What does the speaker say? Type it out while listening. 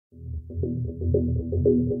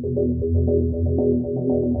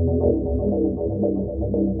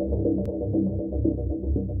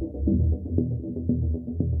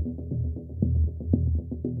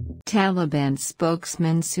Taliban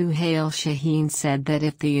spokesman Sohail Shaheen said that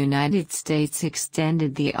if the United States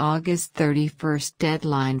extended the August 31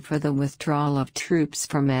 deadline for the withdrawal of troops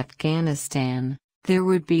from Afghanistan, there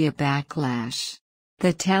would be a backlash.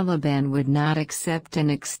 The Taliban would not accept an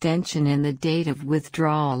extension in the date of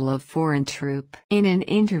withdrawal of foreign troops. In an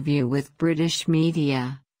interview with British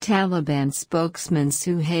media, Taliban spokesman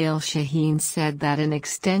Sohail Shaheen said that an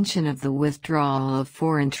extension of the withdrawal of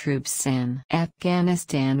foreign troops in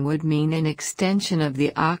Afghanistan would mean an extension of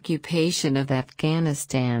the occupation of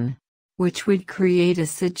Afghanistan, which would create a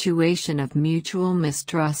situation of mutual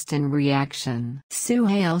mistrust and reaction.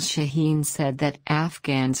 Sohail Shaheen said that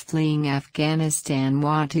Afghans fleeing Afghanistan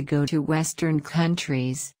want to go to Western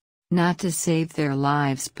countries, not to save their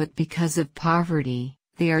lives but because of poverty.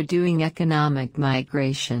 They are doing economic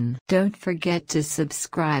migration. Don't forget to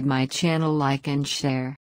subscribe my channel, like and share.